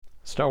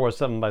Star Wars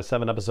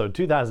 7x7, episode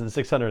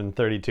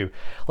 2632.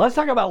 Let's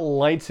talk about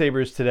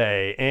lightsabers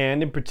today.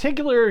 And in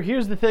particular,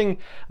 here's the thing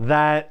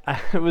that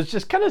was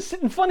just kind of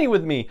sitting funny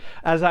with me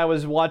as I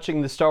was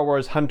watching the Star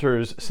Wars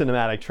Hunters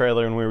cinematic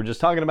trailer, and we were just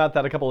talking about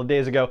that a couple of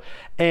days ago.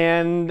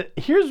 And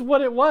here's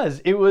what it was.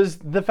 It was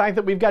the fact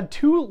that we've got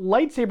two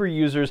lightsaber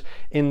users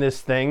in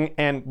this thing.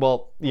 And,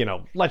 well, you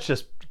know, let's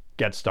just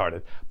get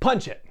started.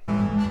 Punch it.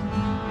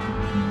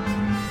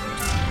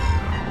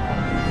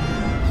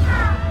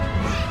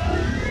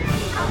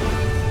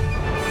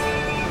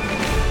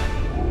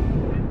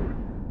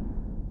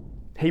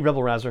 Hey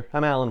Rebel Rouser,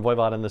 I'm Alan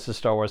Voivod and this is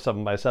Star Wars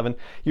 7x7,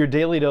 your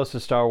daily dose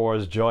of Star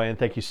Wars joy, and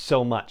thank you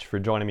so much for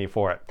joining me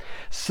for it.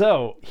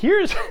 So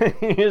here's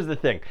the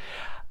thing.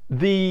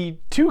 The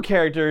two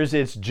characters,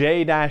 it's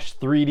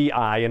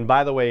J-3DI, and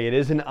by the way, it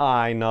is an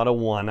I, not a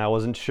 1. I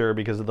wasn't sure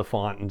because of the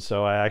font, and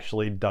so I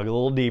actually dug a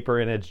little deeper,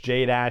 and it's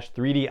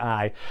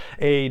J-3DI,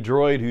 a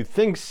droid who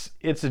thinks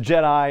it's a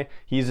Jedi.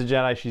 He's a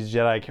Jedi, she's a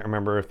Jedi, I can't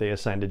remember if they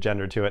assigned a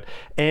gender to it.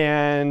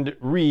 And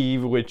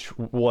Reeve, which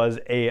was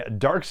a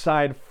dark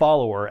side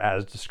follower,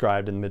 as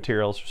described in the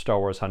materials for Star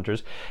Wars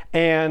Hunters.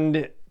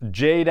 And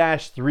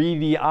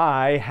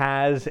J-3DI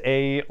has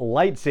a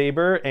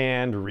lightsaber,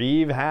 and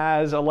Reeve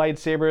has a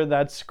lightsaber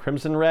that's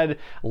crimson red,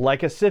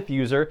 like a Sith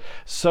user.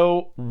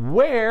 So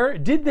where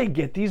did they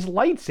get these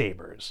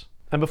lightsabers?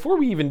 And before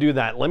we even do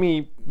that, let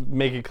me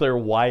make it clear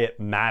why it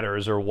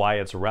matters or why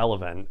it's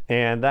relevant.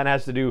 And that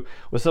has to do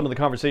with some of the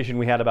conversation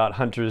we had about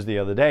Hunters the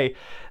other day.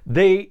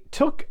 They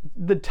took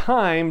the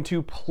time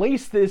to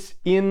place this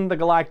in the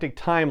galactic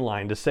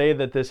timeline, to say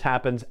that this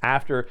happens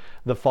after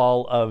the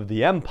fall of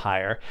the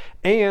Empire.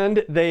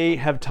 And they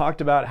have talked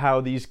about how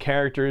these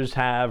characters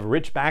have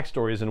rich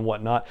backstories and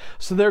whatnot.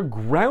 So they're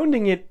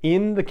grounding it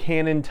in the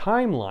canon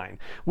timeline,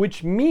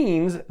 which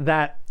means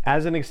that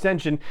as an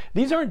extension,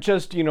 these aren't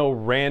just,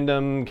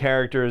 random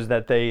characters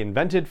that they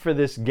invented for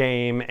this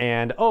game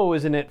and, oh,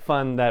 isn't it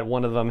fun that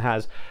one of them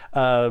has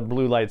a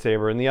blue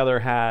lightsaber and the other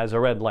has a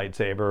red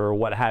lightsaber or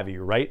what have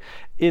you, right?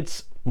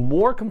 It's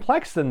more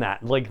complex than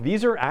that. Like,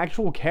 these are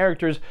actual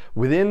characters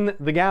within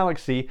the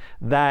galaxy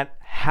that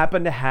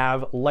happen to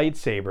have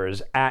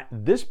lightsabers at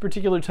this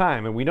particular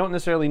time. And we don't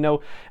necessarily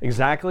know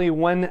exactly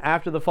when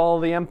after the fall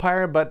of the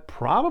Empire, but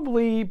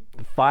probably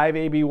 5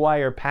 ABY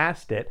or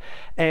past it.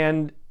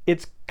 And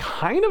it's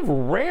kind of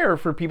rare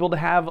for people to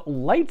have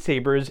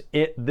lightsabers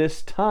at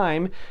this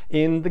time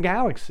in the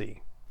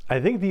galaxy.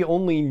 I think the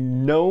only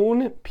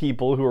known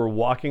people who are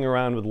walking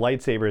around with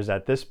lightsabers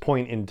at this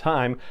point in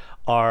time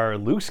are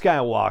Luke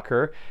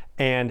Skywalker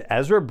and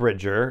Ezra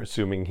Bridger,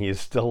 assuming he's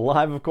still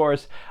alive, of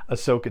course,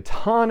 Ahsoka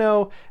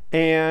Tano,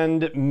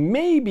 and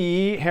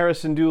maybe Hera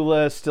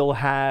Syndulla still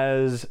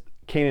has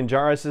Kanan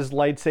Jarrus'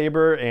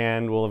 lightsaber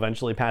and will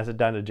eventually pass it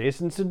down to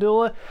Jacen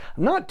Syndulla.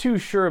 I'm not too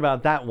sure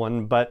about that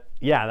one, but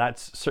yeah,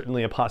 that's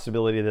certainly a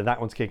possibility that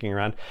one's kicking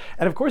around.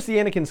 And of course, the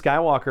Anakin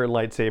Skywalker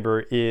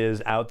lightsaber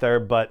is out there,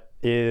 but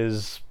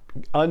is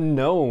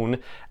unknown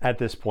at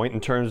this point in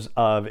terms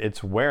of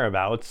its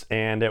whereabouts,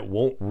 and it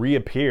won't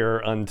reappear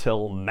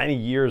until many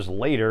years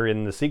later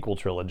in the sequel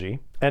trilogy.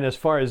 And as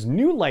far as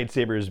new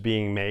lightsabers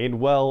being made,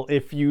 well,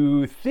 if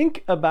you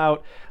think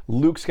about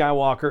Luke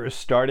Skywalker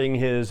starting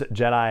his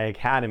Jedi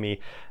Academy,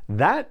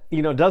 that,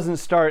 doesn't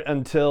start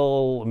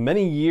until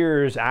many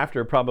years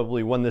after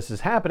probably when this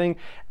is happening.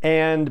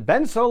 And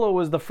Ben Solo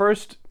was the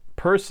first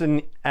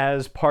person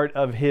as part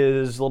of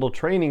his little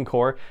training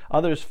corps.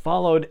 Others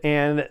followed,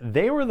 and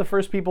they were the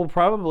first people,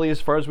 probably as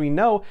far as we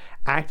know,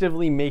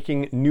 actively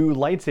making new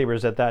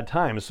lightsabers at that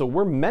time. So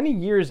we're many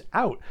years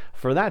out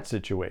for that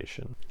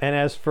situation. And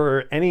as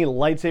for any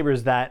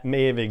lightsabers that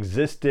may have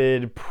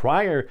existed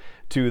prior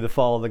to the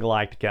fall of the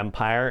Galactic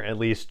Empire, at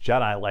least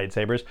Jedi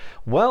lightsabers,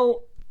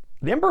 well,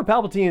 the Emperor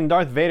Palpatine and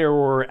Darth Vader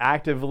were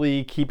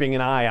actively keeping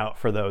an eye out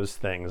for those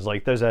things.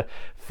 Like, there's a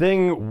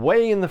thing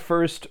way in the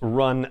first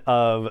run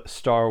of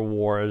Star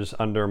Wars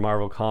under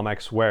Marvel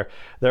Comics where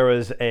there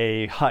was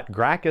a Hutt,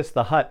 Gracchus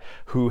the Hutt,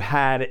 who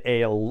had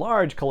a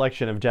large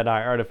collection of Jedi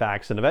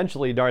artifacts, and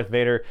eventually Darth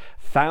Vader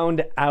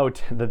found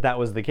out that that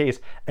was the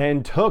case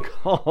and took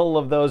all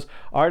of those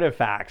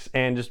artifacts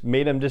and just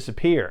made them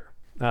disappear.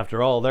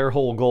 After all, their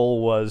whole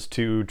goal was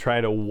to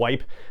try to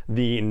wipe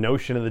the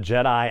notion of the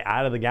Jedi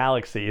out of the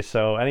galaxy,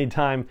 so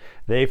anytime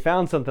they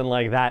found something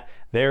like that,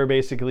 they were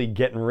basically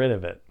getting rid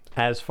of it.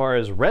 As far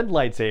as red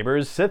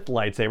lightsabers, Sith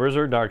lightsabers,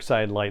 or dark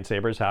side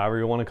lightsabers, however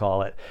you want to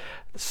call it,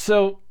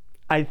 so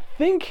I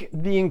think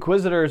the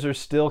Inquisitors are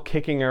still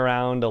kicking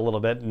around a little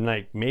bit,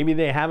 and maybe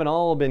they haven't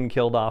all been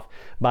killed off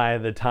by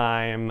the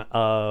time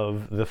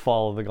of the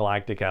fall of the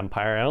Galactic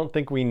Empire. I don't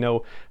think we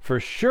know for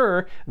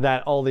sure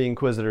that all the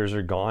Inquisitors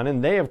are gone,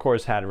 and they of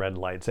course had red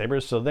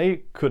lightsabers, so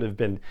they could have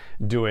been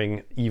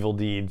doing evil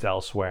deeds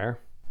elsewhere.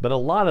 but a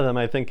lot of them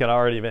I think had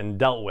already been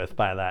dealt with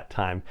by that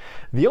time.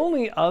 The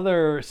only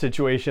other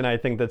situation I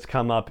think that's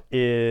come up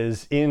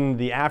is in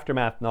the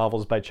Aftermath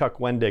novels by Chuck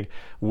Wendig,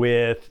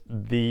 with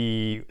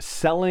the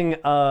selling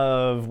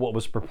of what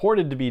was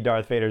purported to be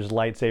Darth Vader's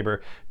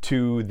lightsaber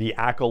to the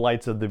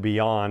Acolytes of the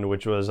Beyond,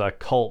 which was a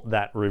cult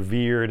that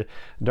revered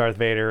Darth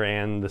Vader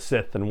and the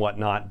Sith and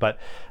whatnot. But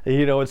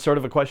it's sort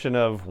of a question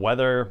of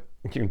whether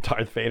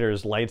Darth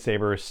Vader's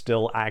lightsaber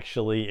still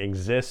actually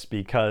exists,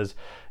 because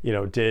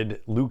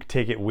did Luke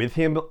take it with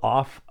him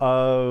off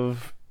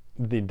of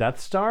the Death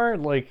Star?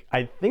 Like,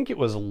 I think it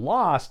was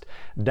lost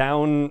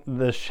down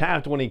the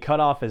shaft when he cut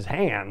off his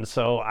hand,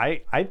 so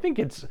I think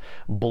it's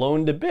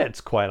blown to bits,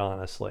 quite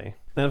honestly.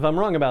 And if I'm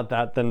wrong about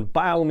that, then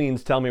by all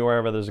means tell me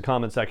wherever there's a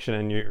comment section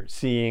and you're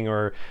seeing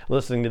or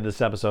listening to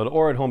this episode,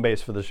 or at home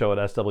base for the show at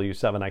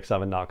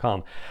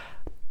sw7x7.com.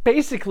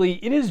 Basically,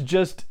 it is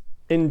just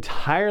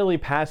entirely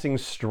passing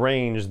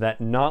strange that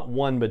not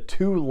one but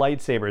two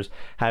lightsabers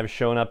have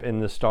shown up in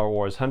the Star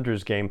Wars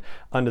Hunters game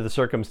under the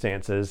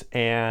circumstances.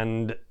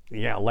 And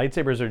yeah,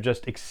 lightsabers are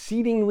just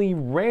exceedingly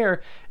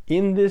rare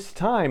in this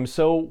time.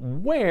 So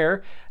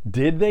where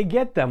did they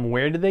get them?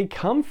 Where did they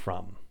come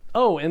from?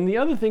 Oh, and the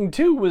other thing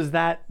too was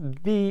that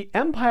the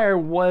Empire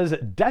was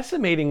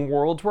decimating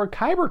worlds where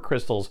kyber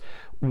crystals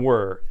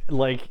were.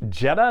 Like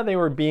Jedha, they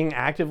were being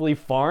actively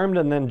farmed,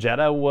 and then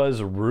Jedha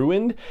was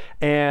ruined,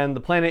 and the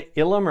planet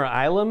Ilum or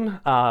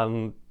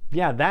Ilum,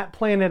 that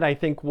planet I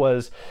think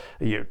was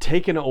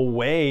taken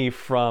away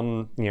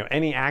from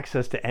any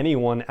access to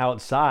anyone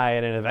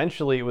outside, and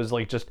eventually it was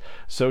like just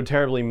so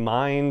terribly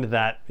mined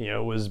that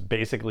it was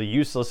basically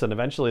useless, and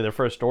eventually the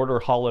First Order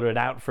hollowed it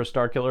out for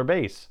Starkiller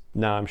Base.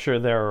 Now, I'm sure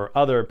there are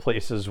other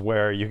places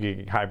where you could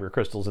get kyber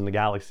crystals in the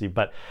galaxy,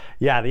 but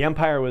yeah, the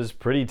Empire was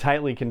pretty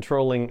tightly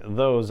controlling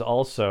those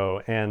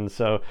also. And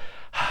so,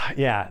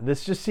 yeah,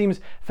 this just seems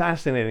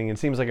fascinating. It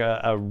seems like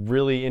a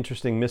really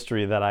interesting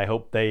mystery that I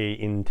hope they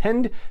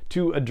intend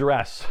to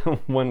address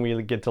when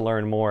we get to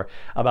learn more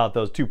about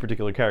those two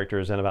particular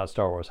characters and about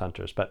Star Wars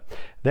Hunters. But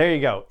there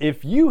you go.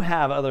 If you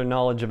have other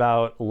knowledge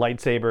about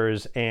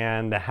lightsabers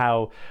and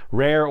how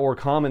rare or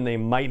common they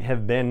might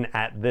have been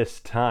at this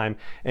time,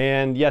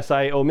 and yes,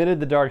 I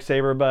omitted the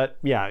Darksaber, but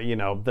yeah,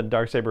 the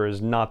Darksaber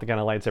is not the kind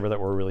of lightsaber that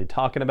we're really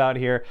talking about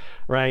here,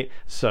 right?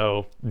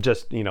 So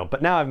just,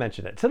 but now I've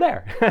mentioned it, so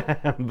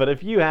there. But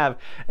if you have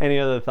any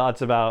other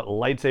thoughts about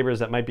lightsabers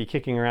that might be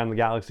kicking around the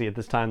galaxy at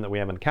this time that we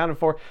haven't accounted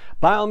for,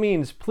 by all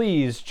means,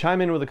 please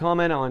chime in with a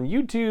comment on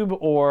YouTube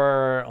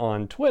or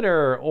on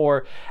Twitter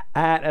or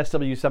at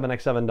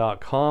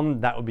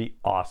sw7x7.com. That would be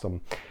awesome.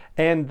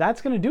 And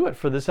that's going to do it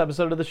for this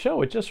episode of the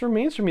show. It just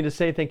remains for me to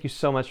say thank you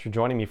so much for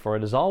joining me for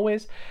it as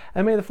always,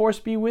 and may the Force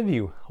be with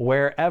you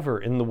wherever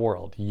in the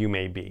world you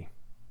may be.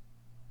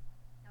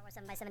 Star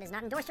Wars 7x7 is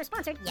not endorsed or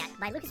sponsored yet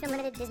by Lucasfilm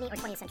Limited, Disney, or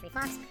 20th Century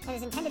Fox, and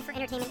is intended for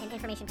entertainment and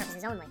information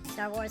purposes only.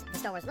 Star Wars, the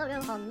Star Wars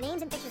logo, all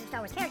names and pictures of Star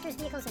Wars characters,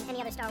 vehicles, and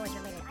any other Star Wars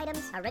related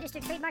items are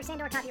registered trademarks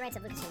and/or copyrights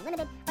of Lucasfilm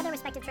Limited, or their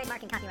respective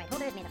trademark and copyright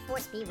holders. May the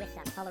Force be with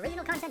them. All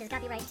original content is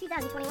copyright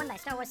 2021 by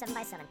Star Wars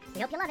 7x7.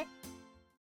 We hope you love it.